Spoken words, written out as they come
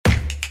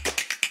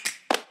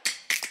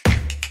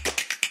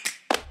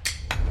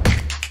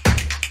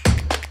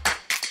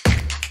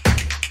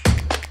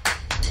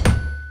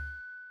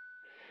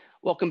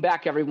Welcome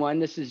back, everyone.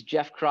 This is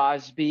Jeff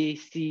Crosby,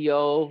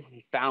 CEO,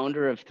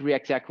 founder of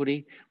 3X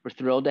Equity. We're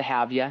thrilled to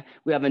have you.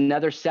 We have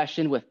another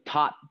session with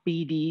top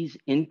BDs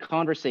in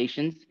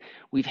conversations.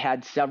 We've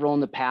had several in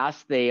the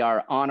past. They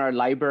are on our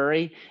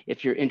library.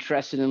 If you're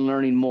interested in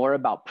learning more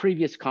about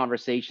previous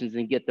conversations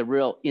and get the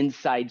real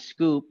inside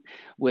scoop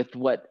with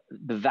what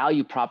the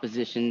value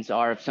propositions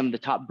are of some of the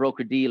top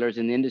broker dealers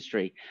in the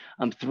industry,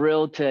 I'm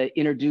thrilled to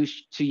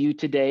introduce to you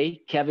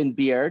today Kevin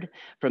Beard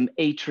from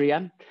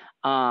Atria.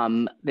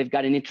 They've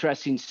got an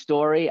interesting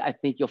story. I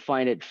think you'll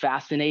find it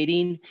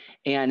fascinating,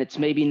 and it's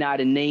maybe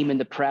not a name in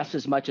the press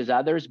as much as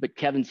others, but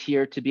Kevin's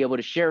here to be able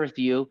to share with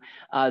you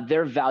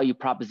their value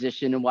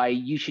proposition and why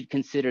you should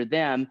consider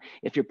them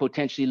if you're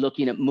potentially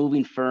looking at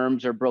moving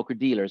firms or broker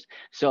dealers.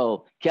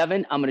 So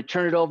Kevin, I'm going to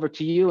turn it over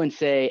to you and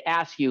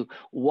ask you,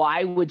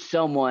 why would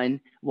someone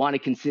want to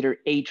consider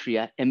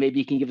Atria? And maybe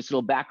you can give us a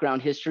little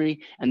background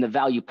history and the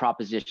value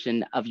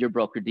proposition of your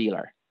broker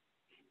dealer.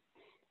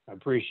 I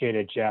appreciate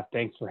it, Jeff.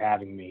 Thanks for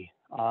having me.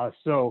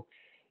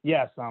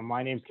 Yes,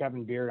 my name's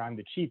Kevin Beard. I'm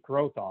the Chief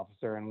Growth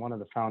Officer and one of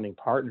the founding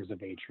partners of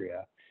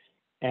Atria.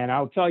 And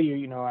I'll tell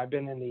you, I've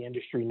been in the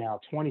industry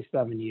now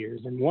 27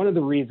 years. And one of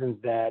the reasons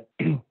that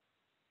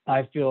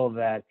I feel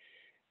that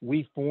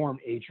we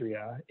formed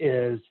Atria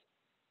is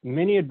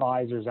many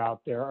advisors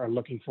out there are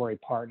looking for a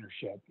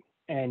partnership.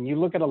 And you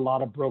look at a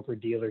lot of broker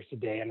dealers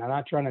today, and I'm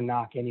not trying to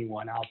knock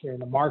anyone out there in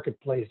the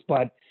marketplace,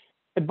 but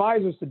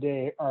advisors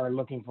today are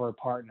looking for a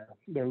partner.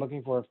 They're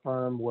looking for a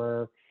firm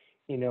where,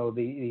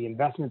 the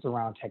investments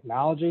around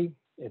technology,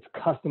 it's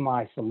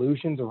customized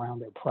solutions around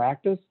their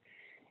practice,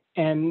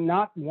 and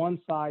not one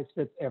size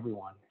fits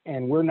everyone.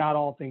 And we're not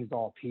all things to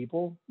all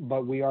people,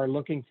 but we are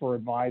looking for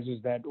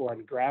advisors that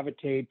would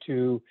gravitate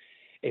to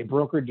a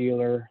broker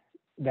dealer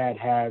that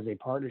has a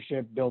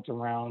partnership built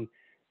around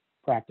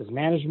practice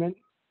management,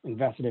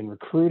 invested in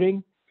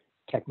recruiting,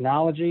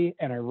 technology,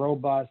 and a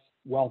robust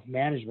wealth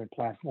management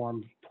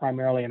platform,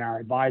 primarily in our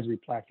advisory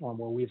platform,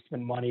 where we've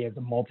spent money as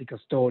a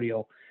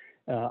multi-custodial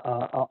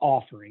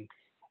offering.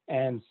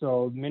 And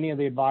so many of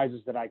the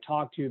advisors that I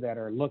talk to that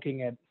are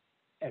looking at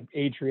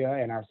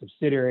Atria and our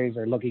subsidiaries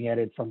are looking at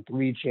it from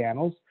three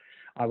channels.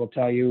 I will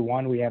tell you,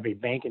 one, we have a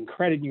bank and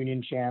credit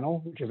union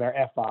channel, which is our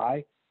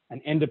FI,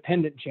 an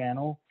independent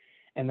channel,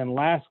 and then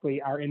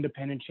lastly, our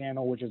independent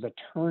channel, which is a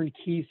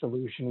turnkey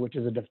solution, which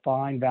is a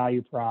defined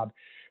value prop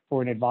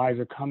for an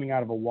advisor coming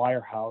out of a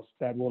wirehouse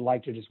that would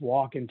like to just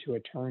walk into a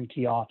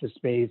turnkey office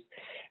space,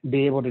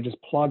 be able to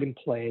just plug and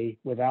play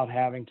without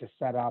having to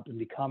set up and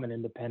become an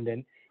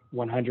independent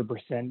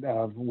 100%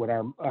 of what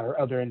our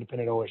other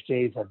independent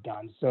OSJs have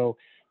done. So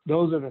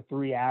those are the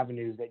three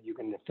avenues that you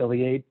can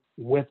affiliate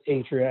with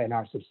Atria and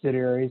our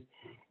subsidiaries,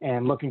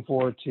 and looking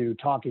forward to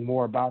talking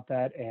more about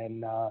that.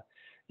 And,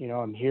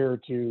 I'm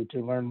here to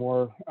learn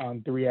more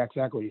on 3X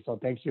Equity. So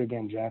thanks you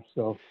again, Jeff.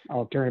 So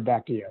I'll turn it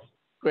back to you.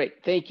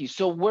 Great, thank you.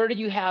 So where do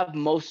you have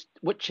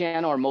what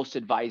channel are most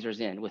advisors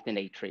in within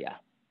Atria?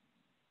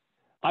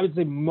 I would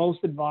say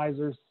most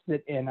advisors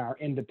sit in our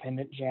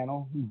independent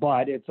channel,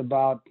 but it's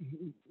about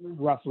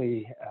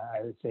roughly,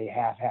 I would say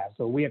half-half.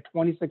 So we have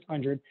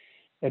 2,600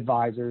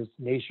 advisors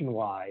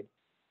nationwide.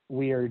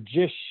 We are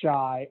just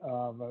shy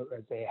of,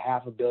 I'd say,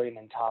 $500 million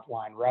in top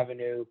line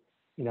revenue,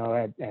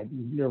 at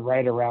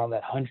right around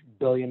that $100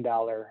 billion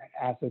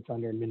assets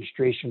under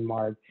administration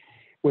mark,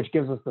 which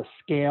gives us the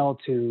scale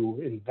to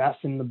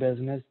invest in the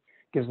business,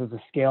 gives us the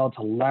scale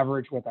to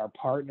leverage with our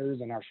partners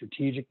and our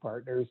strategic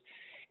partners,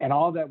 and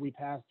all that we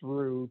pass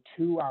through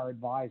to our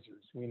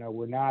advisors.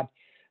 We're not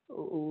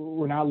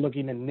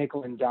looking to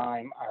nickel and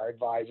dime our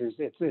advisors.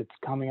 It's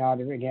coming out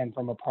again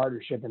from a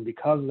partnership, and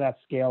because of that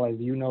scale, as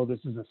you know,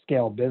 this is a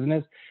scale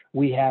business.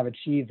 We have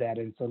achieved that,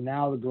 and so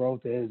now the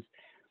growth is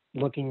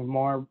looking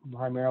more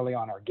primarily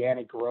on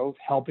organic growth,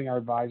 helping our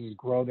advisors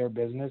grow their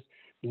business,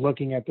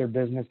 looking at their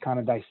business, kind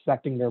of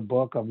dissecting their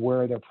book of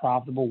where they're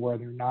profitable, where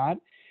they're not,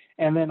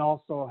 and then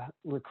also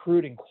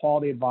recruiting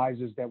quality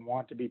advisors that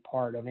want to be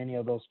part of any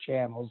of those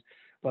channels,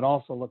 but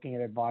also looking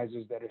at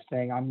advisors that are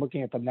saying, I'm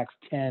looking at the next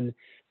 10,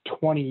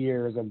 20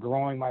 years of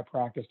growing my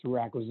practice through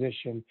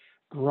acquisition,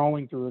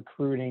 growing through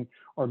recruiting,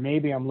 or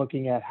maybe I'm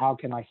looking at how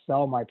can I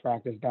sell my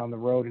practice down the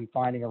road and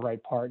finding a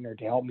right partner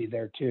to help me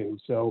there too.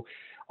 So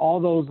all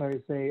those, I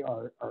would say,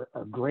 are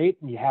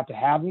great, and you have to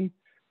have them.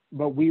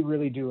 But we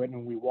really do it,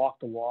 and we walk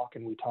the walk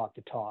and we talk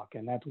the talk.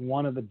 And that's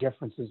one of the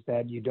differences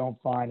that you don't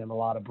find in a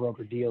lot of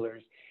broker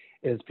dealers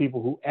is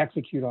people who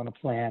execute on a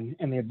plan.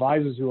 And the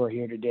advisors who are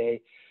here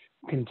today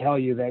can tell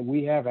you that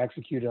we have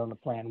executed on the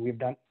plan. We've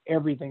done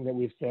everything that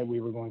we've said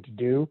we were going to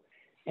do,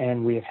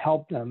 and we have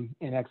helped them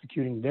in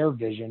executing their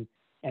vision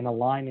and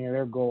aligning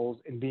their goals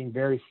and being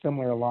very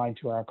similar aligned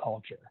to our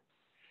culture.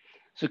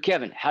 So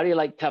Kevin, how do you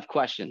like tough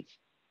questions?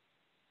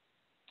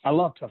 I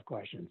love tough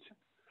questions.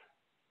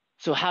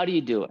 So how do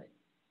you do it?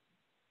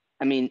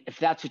 I mean, if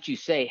that's what you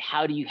say,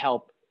 how do you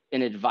help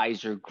an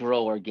advisor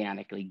grow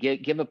organically?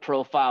 Give a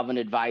profile of an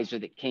advisor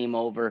that came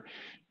over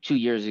 2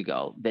 years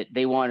ago, that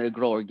they wanted to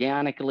grow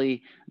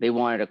organically, they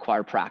wanted to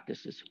acquire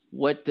practices.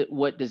 What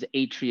does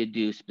Atria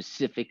do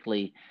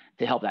specifically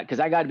to help that? Because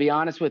I got to be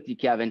honest with you,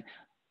 Kevin,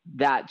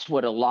 that's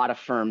what a lot of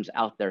firms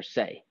out there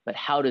say. But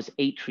how does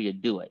Atria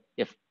do it?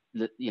 If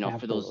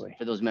Absolutely.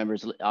 for those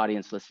members,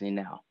 audience listening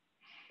now.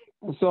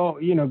 So,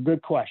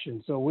 good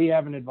question. So we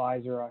have an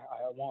advisor, I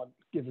won't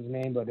give his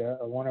name, but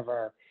one of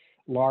our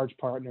large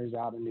partners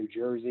out in New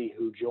Jersey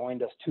who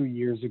joined us 2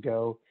 years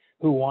ago,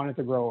 who wanted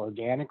to grow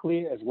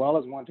organically as well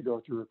as wanted to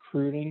go through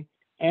recruiting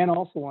and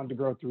also wanted to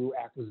grow through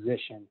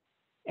acquisition.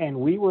 And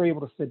we were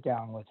able to sit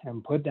down with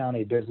him, put down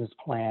a business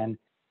plan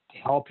to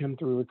help him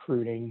through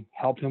recruiting,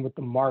 help him with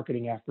the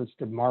marketing efforts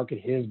to market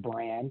his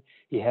brand.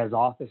 He has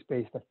office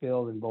space to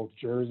fill in both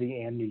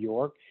Jersey and New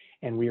York,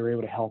 and we were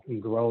able to help him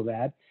grow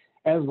that,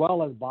 as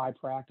well as buy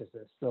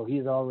practices. So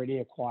he's already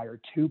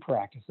acquired 2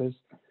 practices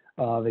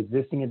of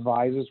existing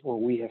advisors where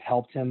we have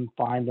helped him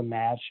find the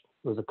match.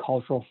 It was a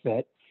cultural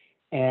fit.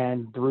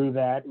 And through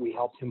that, we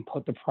helped him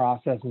put the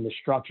process and the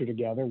structure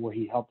together where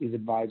he helped these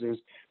advisors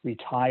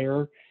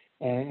retire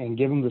and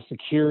give them the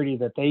security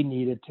that they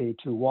needed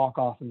to walk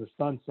off in the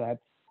sunset,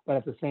 but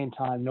at the same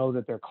time know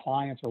that their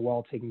clients are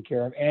well taken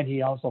care of. And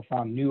he also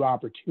found new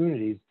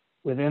opportunities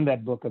within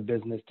that book of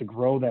business to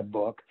grow that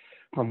book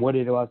from what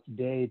it was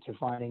today to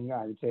finding,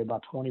 I would say,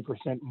 about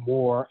 20%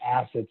 more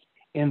assets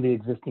in the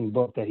existing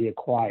book that he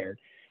acquired.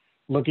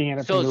 Looking at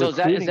it from the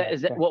recruiting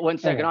aspect. One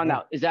second on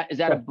that. Is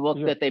that a book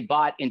that they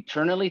bought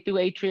internally through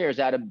Atria, or is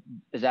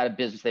that a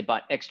business they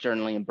bought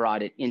externally and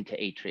brought it into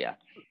Atria?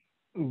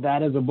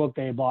 That is a book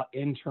they bought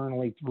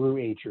internally through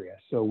Atria.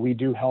 So we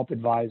do help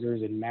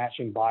advisors in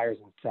matching buyers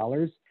and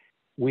sellers.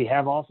 We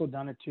have also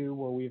done it too,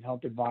 where we've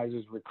helped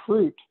advisors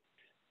recruit,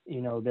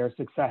 their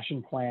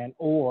succession plan,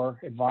 or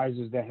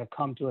advisors that have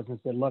come to us and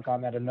said, look,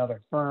 I'm at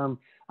another firm.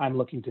 I'm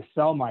looking to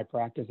sell my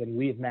practice, and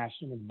we've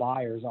matched them with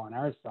buyers on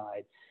our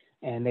side.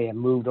 And they have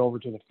moved over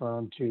to the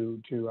firm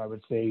to I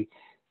would say,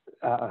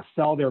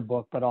 sell their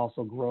book, but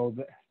also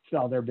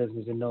sell their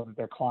business and know that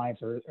their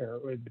clients are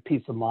the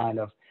peace of mind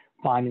of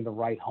finding the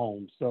right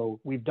home.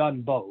 So we've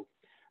done both,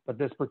 but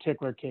this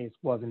particular case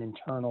was an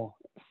internal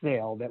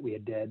sale that we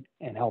did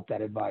and helped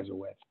that advisor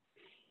with.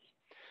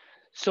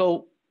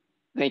 So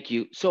thank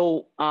you.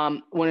 So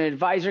when an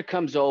advisor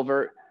comes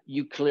over,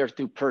 you clear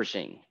through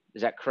Pershing.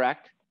 Is that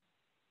correct?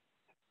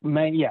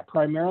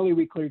 Primarily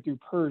we clear through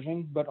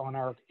Pershing, but on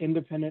our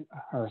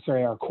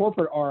our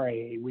corporate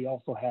RIA, we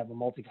also have a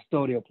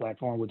multi-custodial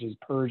platform, which is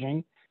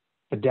Pershing,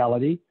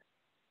 Fidelity,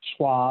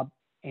 Schwab,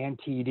 and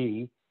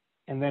TD.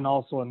 And then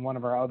also in one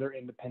of our other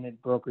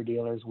independent broker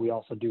dealers, we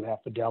also do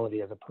have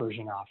Fidelity as a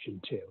Pershing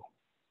option too.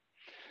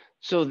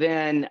 So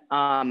then,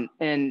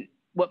 and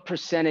what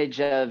percentage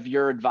of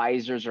your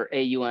advisors or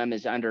AUM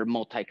is under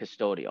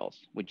multi-custodials,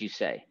 would you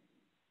say?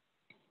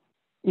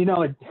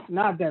 It's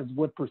not that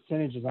what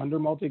percentage is under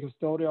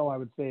multi-custodial. I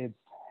would say it's,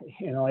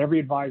 every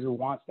advisor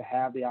wants to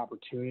have the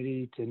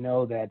opportunity to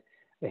know that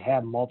they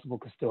have multiple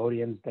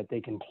custodians that they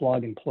can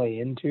plug and play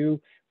into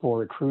for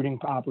recruiting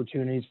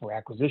opportunities, for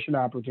acquisition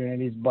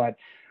opportunities. But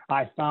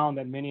I found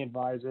that many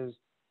advisors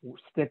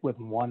stick with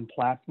one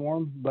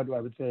platform. But I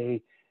would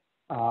say,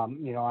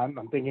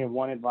 I'm thinking of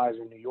one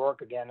advisor in New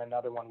York, again,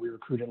 another one we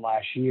recruited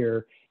last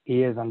year.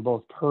 He is on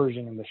both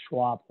Pershing and the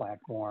Schwab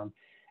platform.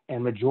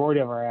 And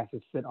majority of our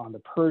assets sit on the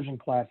Pershing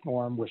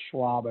platform, with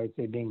Schwab, I'd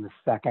say, being the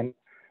second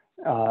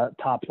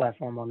top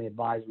platform on the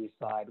advisory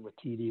side, with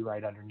TD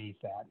right underneath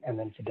that, and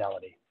then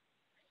Fidelity.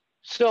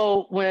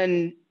 So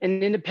when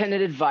an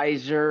independent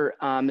advisor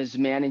is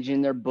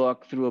managing their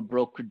book through a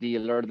broker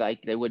dealer,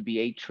 like they would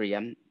be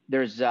Atria,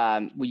 there's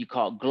what you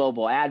call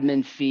global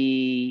admin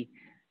fee,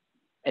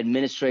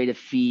 administrative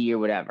fee, or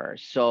whatever.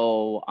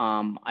 So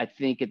I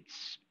think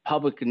it's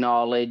public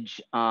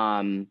knowledge.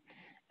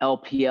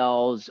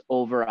 LPL's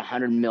over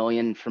 100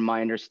 million, from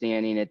my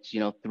understanding. It's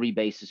 3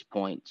 basis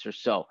points or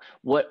so.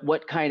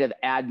 What kind of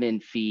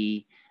admin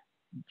fee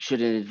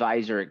should an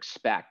advisor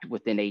expect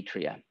within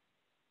Atria?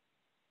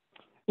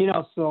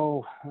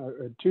 So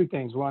 2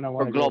 things. One, I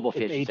want to global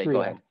fee.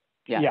 Go ahead.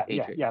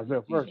 Yeah.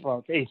 So first of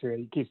all, it's Atria.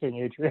 You keep saying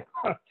Atria.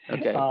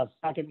 Okay.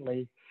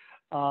 Secondly,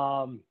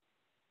 from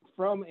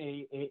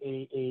an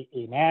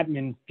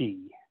admin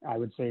fee, I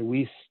would say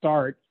we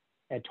start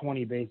at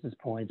 20 basis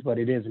points, but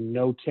it is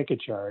no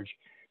ticket charge.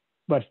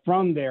 But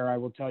from there, I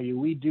will tell you,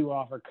 we do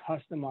offer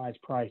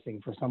customized pricing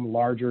for some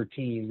larger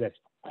teams that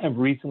have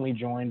recently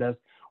joined us,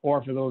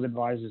 or for those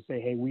advisors say,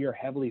 hey, we are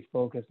heavily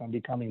focused on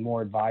becoming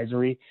more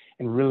advisory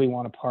and really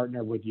want to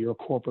partner with your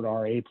corporate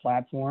RA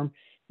platform.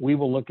 We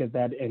will look at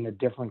that in a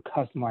different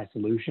customized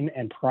solution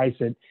and price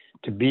it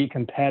to be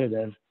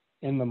competitive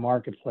in the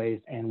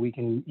marketplace. And we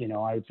can,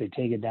 I would say,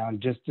 take it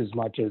down just as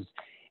much as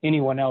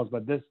anyone else.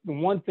 But the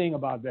one thing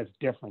about that's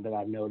different that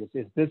I've noticed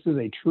is this is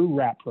a true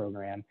wrap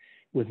program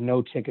with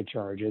no ticket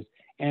charges.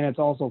 And it's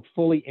also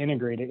fully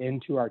integrated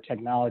into our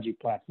technology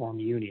platform,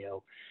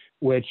 Unio,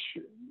 which,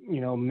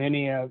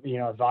 many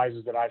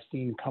advisors that I've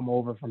seen come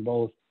over from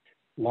both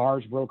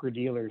large broker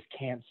dealers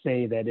can't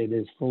say that it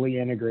is fully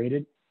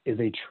integrated, is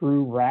a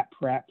true wrap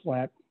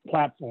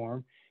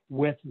platform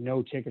with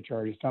no ticket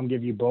charges. Some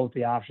give you both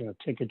the option of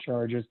ticket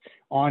charges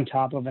on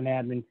top of an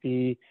admin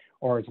fee,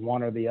 or it's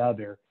one or the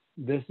other.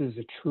 This is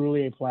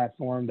truly a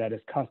platform that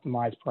is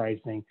customized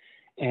pricing.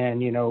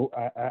 And, you know,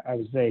 I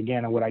would say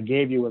again, what I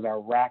gave you was our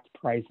racked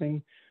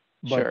pricing.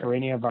 But Sure. for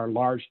any of our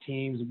large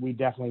teams, we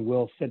definitely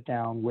will sit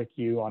down with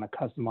you on a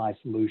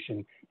customized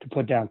solution to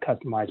put down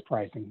customized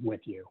pricing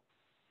with you.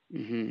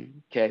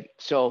 Okay.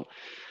 So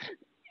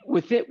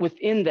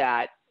within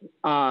that,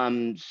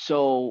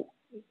 so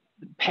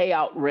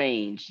payout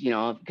range, you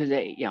know, because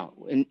they, you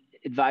know,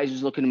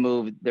 advisors looking to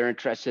move, they're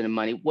interested in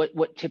money.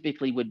 What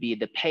typically would be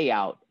the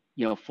payout,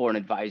 you know, for an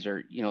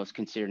advisor, you know, is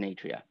considered in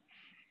Atria?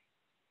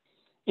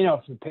 You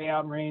know, for the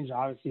payout range,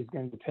 obviously it's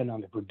going to depend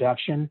on the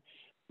production.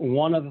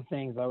 One of the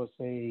things I would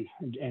say,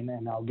 and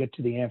I'll get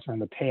to the answer on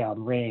the payout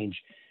range,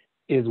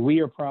 is we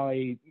are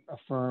probably a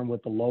firm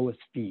with the lowest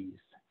fees.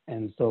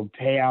 And so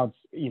payouts,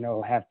 you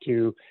know,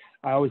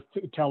 I always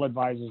tell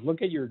advisors,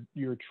 look at your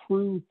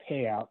true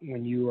payout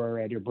when you are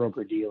at your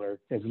broker dealer,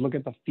 is look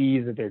at the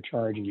fees that they're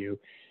charging you.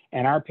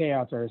 And our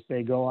payouts are,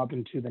 say, go up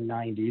into the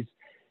 90s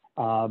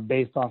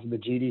based off of the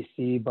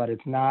GDC, but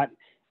it's not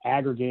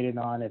aggregated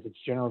on if it's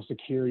general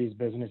securities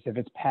business, if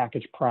it's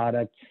packaged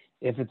product,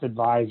 if it's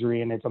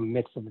advisory, and it's a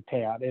mix of the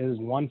payout. It is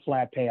one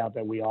flat payout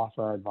that we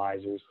offer our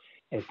advisors.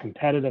 It's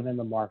competitive in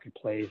the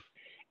marketplace.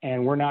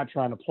 And we're not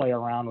trying to play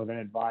around with an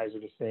advisor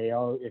to say,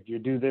 oh, if you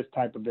do this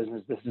type of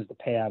business, this is the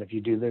payout. If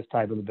you do this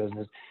type of the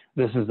business,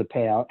 this is the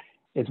payout.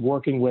 It's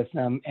working with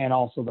them. And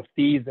also the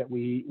fees that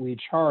we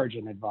charge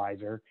an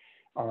advisor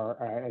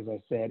are, as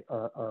I said,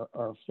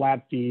 are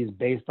flat fees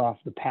based off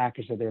the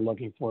package that they're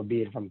looking for,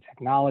 be it from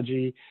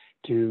technology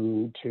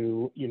to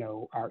you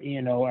know, our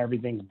E&O,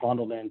 everything's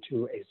bundled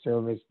into a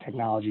service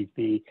technology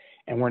fee.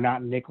 And we're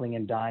not nickeling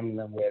and diming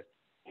them with,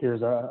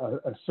 here's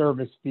a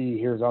service fee,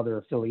 here's other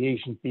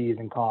affiliation fees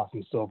and costs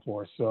and so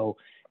forth. So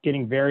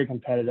getting very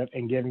competitive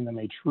and giving them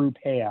a true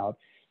payout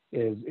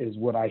is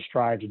what I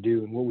strive to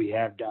do and what we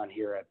have done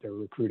here at the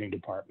recruiting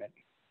department.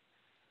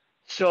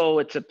 So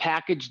it's a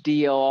package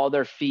deal, all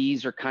their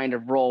fees are kind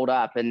of rolled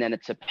up, and then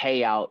it's a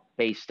payout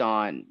based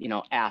on, you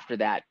know, after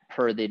that,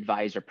 per the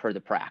advisor, per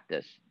the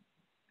practice.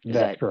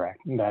 That's correct.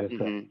 That is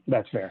correct.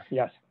 That's fair.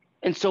 Yes.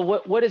 And so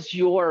what is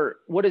your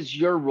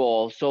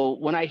role? So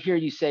when I hear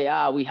you say,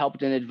 we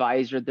helped an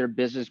advisor with their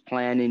business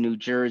plan in New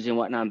Jersey and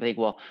whatnot, I'm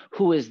thinking, well,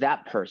 who is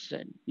that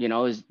person? You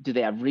know, do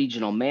they have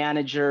regional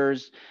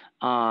managers?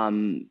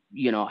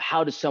 You know,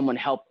 how does someone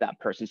help that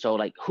person? So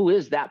like, who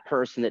is that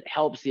person that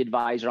helps the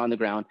advisor on the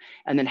ground?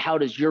 And then how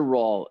does your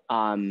role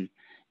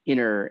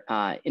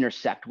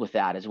intersect with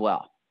that as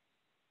well?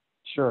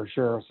 Sure.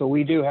 So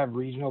we do have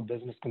regional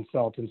business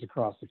consultants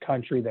across the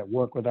country that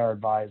work with our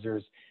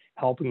advisors,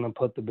 helping them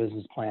put the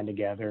business plan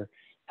together,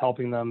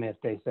 helping them if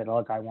they said,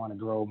 look, I want to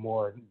grow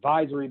more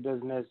advisory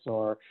business,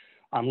 or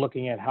I'm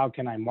looking at how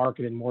can I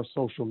market in more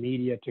social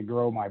media to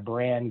grow my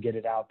brand, get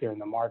it out there in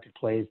the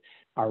marketplace.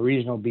 Our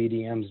regional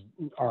BDMs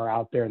are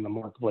out there in the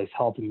marketplace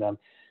helping them.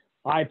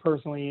 I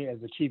personally, as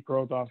the Chief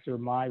Growth Officer,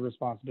 my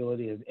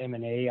responsibility is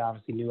M&A,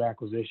 obviously new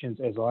acquisitions,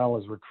 as well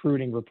as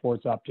recruiting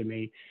reports up to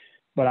me.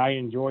 But I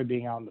enjoy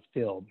being out in the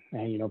field.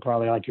 And, you know,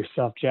 probably like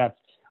yourself, Jeff,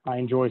 I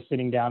enjoy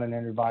sitting down in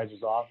an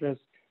advisor's office,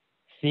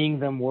 seeing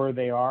them where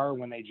they are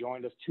when they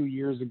joined us 2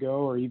 years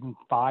ago or even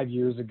 5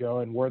 years ago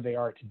and where they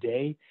are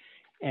today.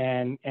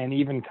 And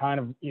even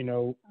kind of, you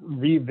know,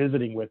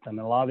 revisiting with them.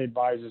 And a lot of the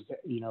advisors,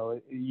 you know,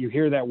 you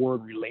hear that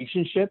word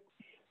relationship.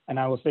 And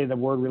I will say the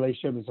word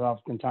relationship is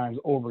oftentimes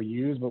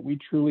overused, but we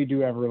truly do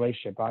have a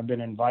relationship. I've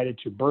been invited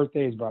to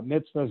birthdays, bar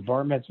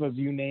mitzvahs,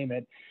 you name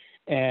it.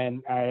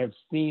 And I have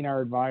seen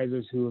our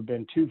advisors who have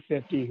been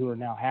 250, who are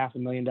now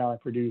 $500,000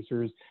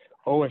 producers,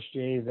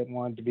 OSJs that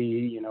wanted to be,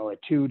 you know, a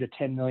 $2 to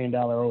 $10 million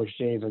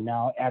OSJs are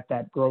now at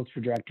that growth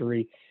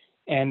trajectory,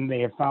 and they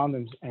have found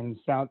them and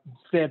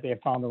said they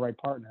have found the right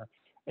partner.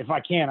 If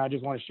I can, I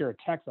just want to share a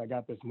text I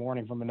got this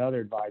morning from another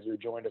advisor who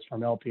joined us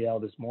from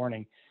LPL this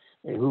morning,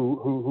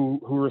 who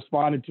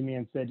responded to me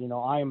and said, you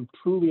know, I am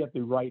truly at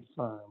the right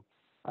firm.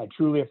 I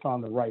truly have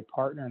found the right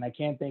partner, and I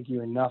can't thank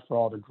you enough for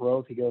all the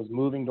growth. He goes,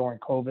 moving during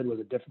COVID was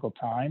a difficult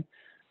time,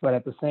 but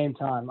at the same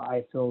time,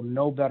 I feel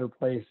no better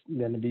place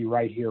than to be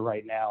right here,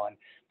 right now. And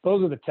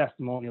those are the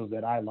testimonials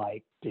that I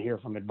like to hear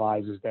from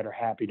advisors that are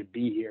happy to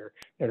be here,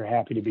 that are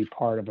happy to be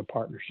part of a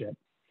partnership.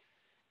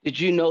 Did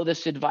you know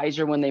this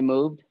advisor when they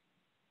moved?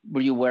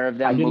 Were you aware of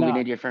them moving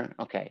into your firm?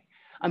 Okay.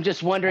 I'm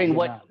just wondering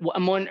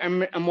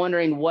I'm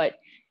wondering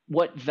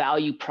what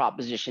value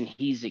proposition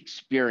he's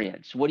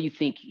experienced. What do you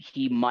think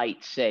he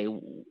might say,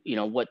 you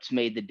know, what's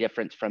made the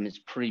difference from his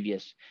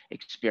previous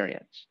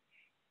experience?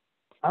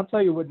 I'll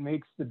tell you what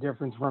makes the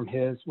difference from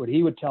what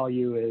he would tell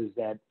you is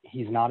that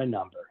he's not a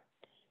number.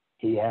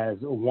 He has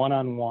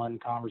one-on-one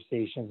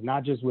conversations,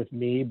 not just with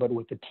me, but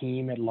with the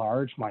team at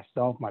large,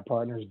 myself, my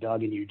partners,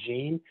 Doug and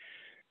Eugene,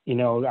 you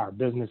know, our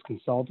business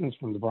consultants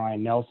from the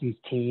Brian Nelson's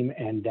team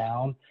and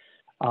down.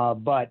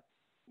 But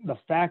the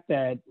fact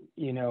that,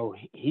 you know,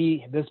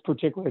 this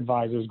particular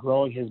advisor is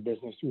growing his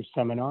business through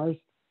seminars,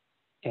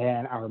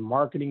 and our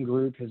marketing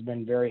group has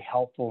been very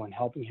helpful in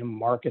helping him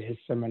market his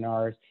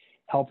seminars,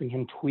 helping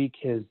him tweak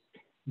his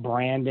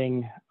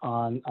branding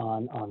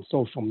on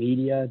social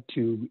media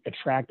to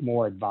attract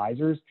more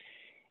advisors.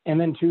 And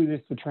then two,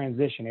 this the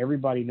transition.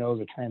 Everybody knows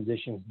a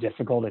transition is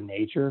difficult in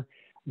nature.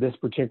 This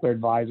particular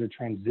advisor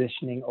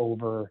transitioning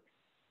over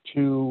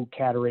to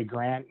Cadaret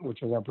Grant,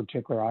 which is our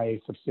particular IA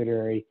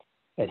subsidiary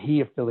that he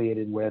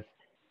affiliated with,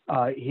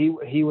 he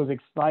was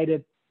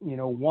excited,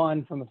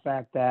 one, from the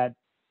fact that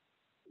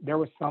there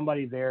was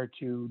somebody there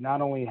to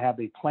not only have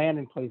a plan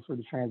in place for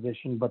the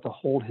transition, but to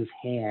hold his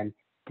hand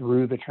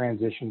through the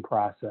transition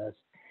process.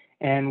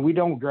 And we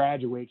don't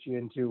graduate you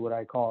into what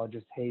I call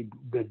just, hey,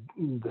 the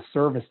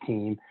service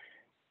team.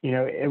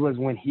 It was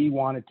when he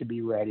wanted to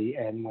be ready,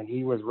 and when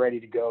he was ready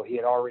to go, he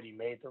had already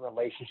made the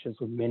relationships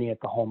with many at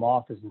the home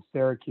office in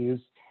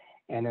Syracuse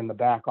and in the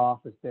back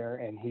office there.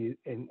 And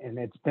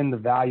it's been the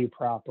value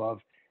prop of,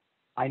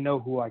 I know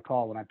who I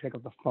call when I pick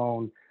up the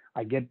phone.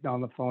 I get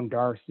on the phone,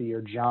 Darcy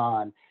or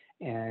John,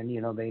 and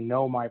they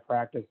know my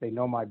practice, they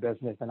know my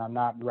business, and I'm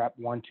not rep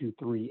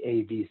 123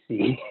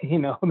 ABC.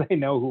 They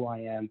know who I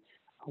am,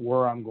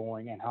 where I'm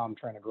going, and how I'm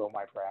trying to grow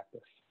my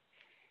practice.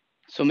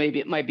 So maybe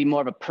it might be more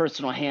of a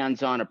personal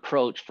hands-on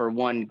approach for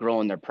one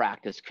growing their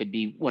practice could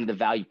be one of the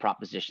value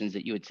propositions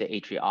that you would say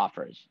Atria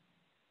offers.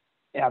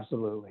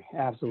 Absolutely.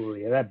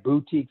 That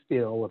boutique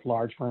feel with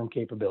large firm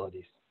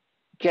capabilities.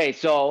 Okay,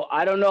 so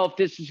I don't know if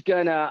this is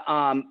going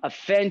to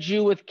offend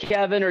you with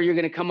Kevin or you're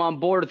going to come on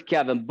board with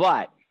Kevin,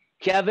 but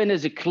Kevin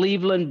is a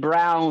Cleveland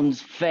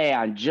Browns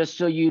fan, just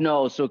so you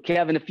know. So,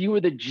 Kevin, if you were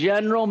the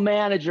general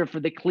manager for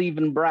the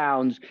Cleveland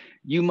Browns,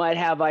 you might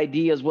have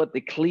ideas what the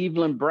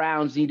Cleveland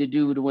Browns need to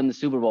do to win the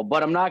Super Bowl.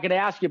 But I'm not going to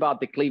ask you about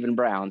the Cleveland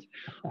Browns.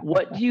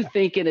 What do you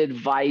think an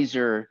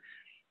advisor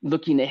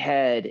looking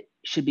ahead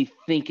should be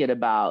thinking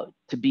about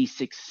to be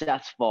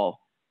successful,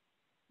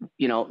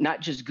 not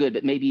just good,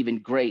 but maybe even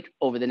great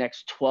over the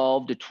next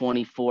 12 to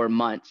 24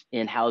 months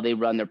in how they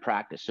run their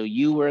practice? So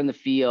you were in the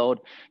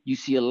field, you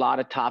see a lot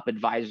of top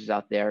advisors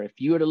out there. If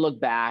you were to look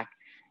back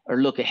or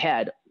look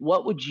ahead,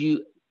 what would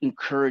you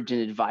encourage an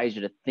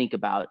advisor to think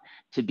about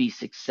to be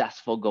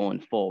successful going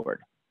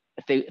forward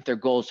if their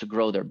goal is to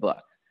grow their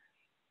book?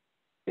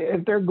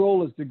 If their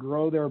goal is to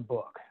grow their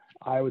book,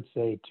 I would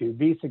say to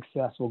be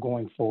successful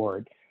going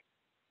forward,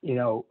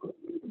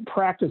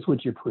 practice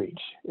what you preach.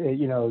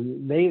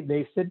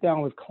 They sit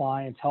down with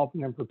clients,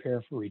 helping them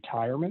prepare for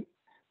retirement.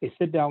 They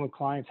sit down with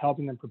clients,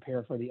 helping them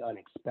prepare for the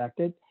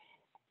unexpected.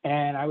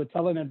 And I would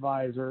tell an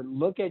advisor,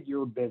 look at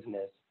your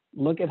business,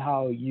 look at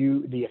how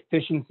the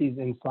efficiencies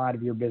inside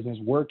of your business.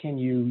 Where can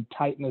you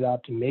tighten it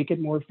up to make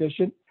it more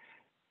efficient?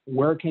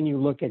 Where can you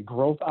look at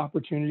growth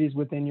opportunities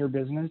within your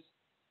business?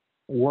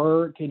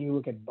 Where can you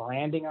look at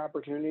branding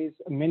opportunities?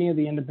 Many of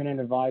the independent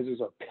advisors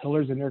are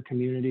pillars in their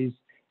communities,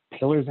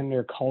 pillars in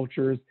their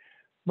cultures,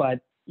 but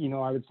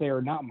I would say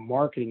are not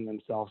marketing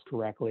themselves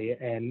correctly,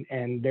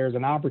 and there's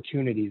an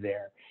opportunity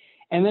there.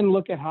 And then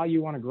look at how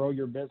you want to grow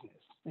your business.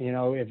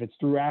 If it's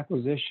through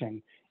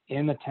acquisition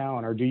in the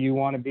town, or do you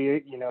want to be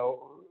a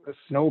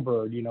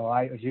snowbird?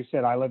 As you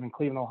said, I live in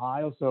Cleveland,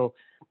 Ohio, so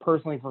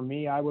personally for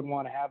me, I would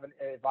want to have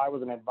if I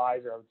was an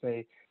advisor, I would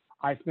say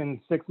I spend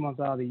 6 months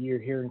out of the year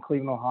here in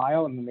Cleveland,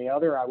 Ohio, and then the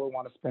other I would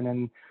want to spend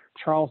in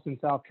Charleston,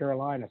 South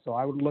Carolina. So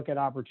I would look at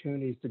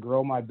opportunities to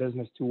grow my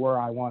business to where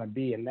I want to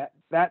be. And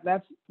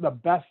that's the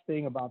best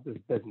thing about this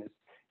business.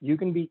 You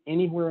can be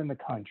anywhere in the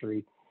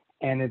country,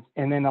 and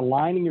then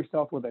aligning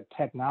yourself with a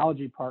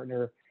technology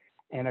partner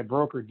and a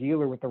broker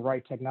dealer with the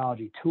right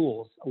technology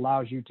tools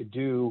allows you to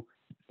do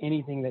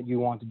anything that you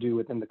want to do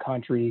within the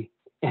country,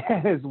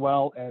 as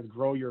well as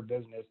grow your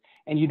business.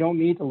 And you don't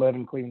need to live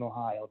in Cleveland,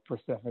 Ohio,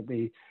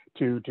 specifically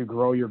to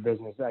grow your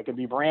business. I could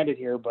be branded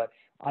here, but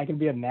I can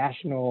be a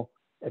national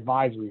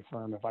advisory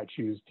firm if I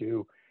choose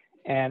to.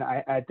 And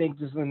I think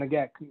just in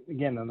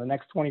the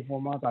next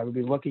 24 months, I would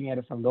be looking at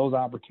it from those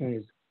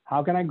opportunities.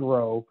 How can I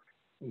grow?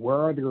 Where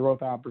are the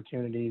growth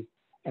opportunities?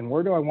 And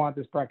where do I want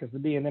this practice to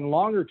be? And then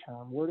longer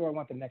term, where do I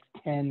want the next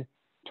 10,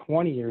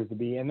 20 years to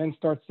be? And then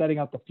start setting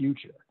out the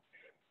future,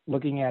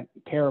 looking at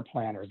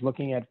paraplanners,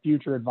 looking at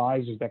future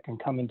advisors that can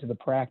come into the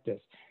practice.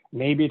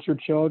 Maybe it's your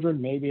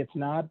children, maybe it's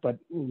not, but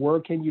where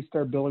can you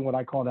start building what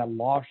I call that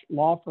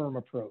law firm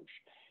approach?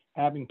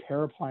 Having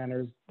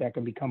paraplanners that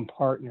can become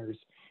partners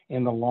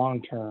in the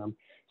long term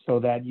so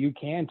that you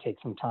can take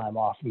some time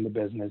off from the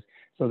business,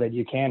 so that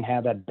you can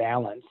have that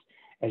balance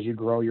as you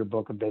grow your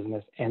book of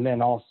business. And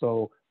then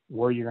also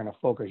where you're going to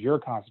focus your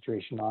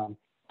concentration on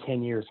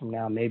 10 years from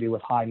now, maybe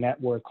with high net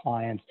worth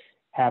clients,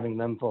 having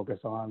them focus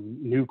on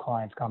new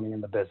clients coming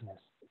in the business.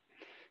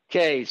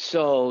 Okay,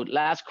 so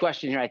last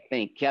question here, I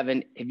think.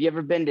 Kevin, have you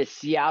ever been to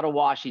Seattle,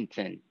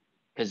 Washington?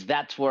 Because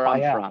that's where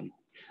I'm from.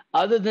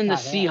 Other than the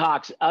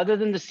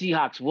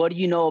Seahawks, what do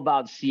you know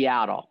about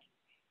Seattle?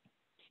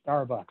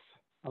 Starbucks.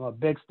 I'm a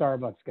big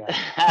Starbucks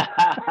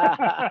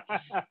guy.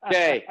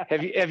 Okay.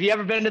 Have you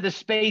ever been to the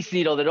Space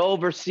Needle that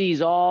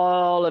oversees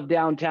all of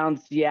downtown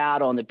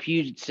Seattle and the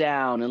Puget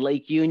Sound and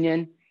Lake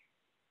Union?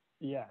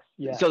 Yes.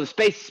 So the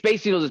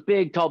Space Needle is this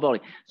big, tall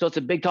building. So it's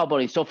a big, tall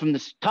building. So from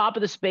the top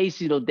of the Space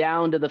Needle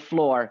down to the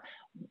floor,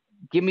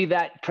 give me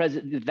that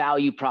present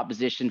value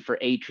proposition for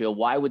Atria.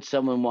 Why would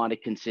someone want to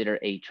consider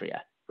Atria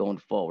going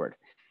forward?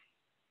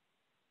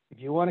 If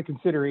you want to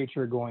consider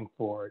Atria going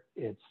forward,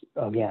 it's,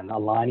 again,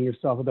 aligning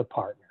yourself with a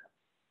partner,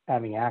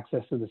 having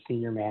access to the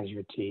senior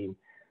management team,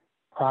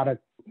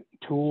 product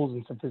tools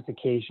and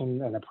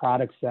sophistication, and a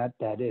product set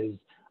that is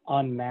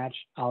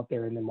unmatched out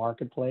there in the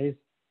marketplace.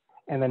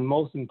 And then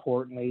most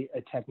importantly,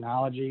 a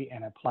technology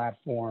and a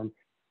platform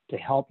to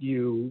help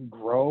you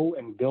grow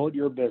and build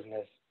your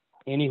business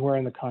anywhere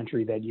in the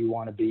country that you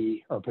want to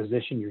be, or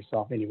position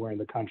yourself anywhere in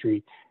the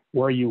country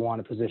where you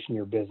want to position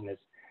your business.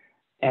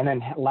 And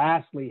then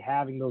lastly,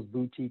 having those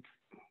boutique,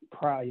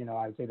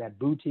 I'd say that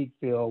boutique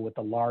feel with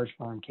the large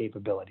firm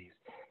capabilities.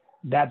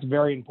 That's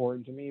very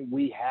important to me.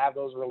 We have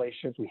those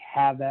relationships. We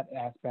have that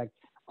aspect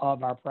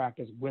of our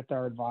practice with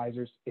our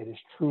advisors. It is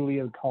truly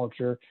a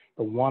culture,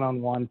 the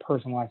one-on-one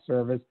personalized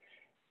service.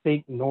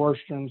 Think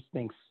Nordstrom's,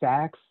 think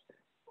Saks.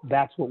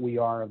 That's what we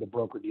are of the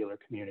broker-dealer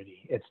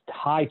community. It's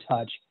high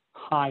touch,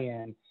 high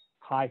end,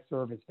 high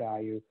service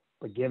value,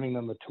 but giving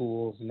them the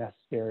tools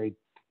necessary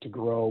to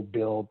grow,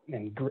 build,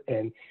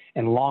 and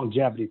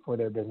longevity for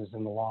their business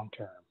in the long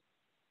term.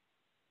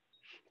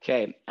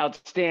 Okay,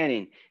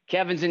 outstanding.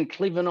 Kevin's in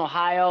Cleveland,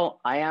 Ohio.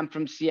 I am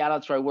from Seattle.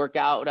 That's where I work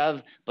out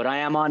of, but I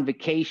am on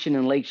vacation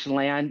in Lake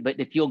Chelan. But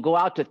if you'll go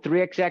out to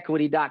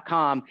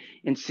 3xequity.com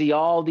and see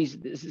all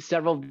these,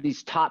 several of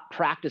these top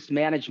practice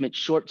management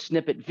short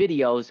snippet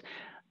videos,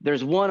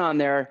 there's one on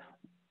there,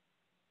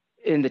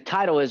 and the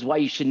title is Why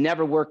You Should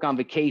Never Work on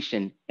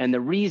Vacation. And the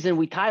reason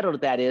we titled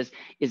it that is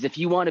if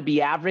you want to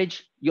be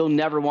average, you'll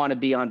never want to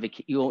be on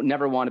you'll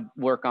never want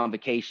to work on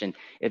vacation.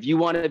 If you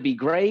want to be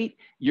great,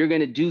 you're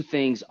going to do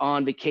things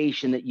on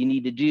vacation that you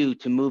need to do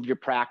to move your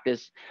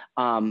practice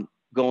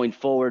going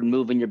forward,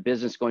 moving your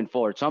business going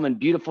forward. So I'm in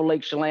beautiful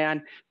Lake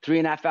Chelan,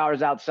 3.5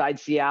 hours outside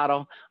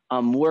Seattle.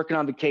 I'm working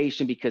on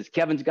vacation because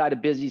Kevin's got a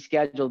busy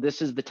schedule.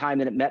 This is the time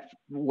that it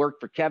worked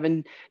for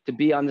Kevin to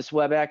be on this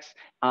WebEx,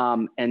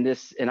 and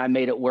I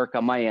made it work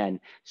on my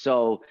end.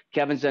 So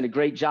Kevin's done a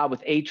great job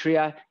with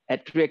Atria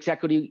at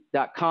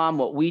 3xequity.com.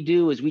 What we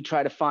do is we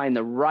try to find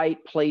the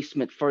right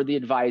placement for the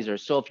advisor.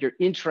 So if you're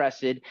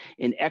interested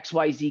in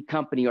XYZ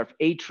company, or if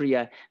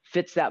Atria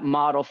fits that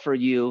model for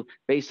you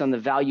based on the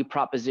value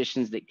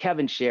propositions that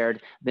Kevin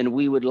shared, then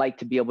we would like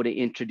to be able to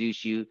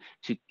introduce you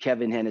to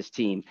Kevin and his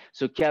team.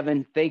 So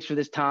Kevin, thanks for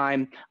this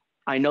time.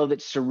 I know that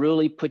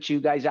Cerulli put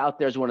you guys out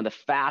there as one of the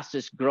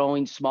fastest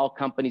growing small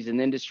companies in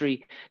the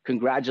industry.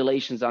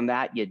 Congratulations on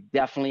that. You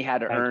definitely had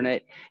to earn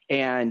it.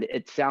 And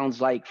it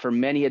sounds like for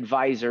many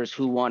advisors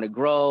who want to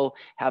grow,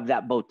 have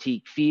that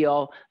boutique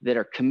feel, that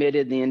are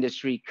committed in the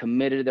industry,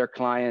 committed to their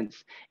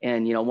clients,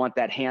 and want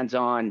that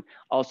hands-on,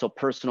 also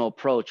personal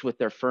approach with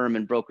their firm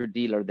and broker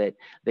dealer, that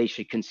they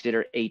should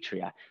consider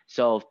Atria.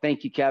 So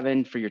thank you,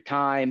 Kevin, for your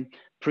time.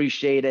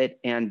 Appreciate it.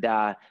 And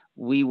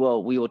we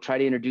will try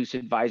to introduce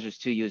advisors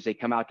to you as they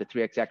come out to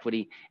 3X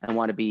Equity and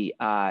want to be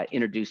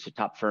introduced to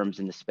top firms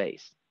in the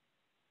space.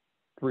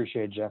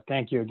 Appreciate it, Jeff.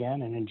 Thank you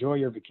again, and enjoy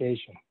your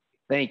vacation.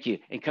 Thank you.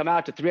 And come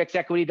out to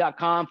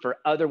 3xequity.com for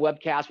other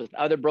webcasts with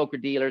other broker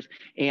dealers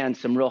and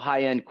some real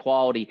high-end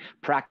quality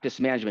practice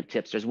management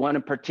tips. There's one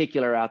in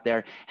particular out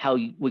there,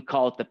 we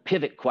call it the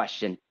pivot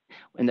question.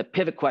 And the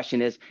pivot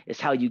question is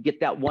how you get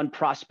that one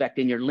prospect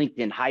in your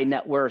LinkedIn high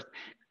net worth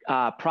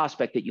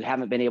prospect that you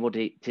haven't been able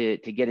to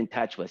get in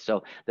touch with.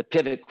 So the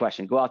pivot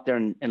question, go out there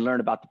and learn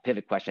about the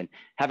pivot question.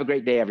 Have a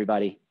great day,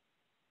 everybody.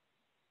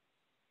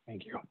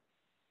 Thank you.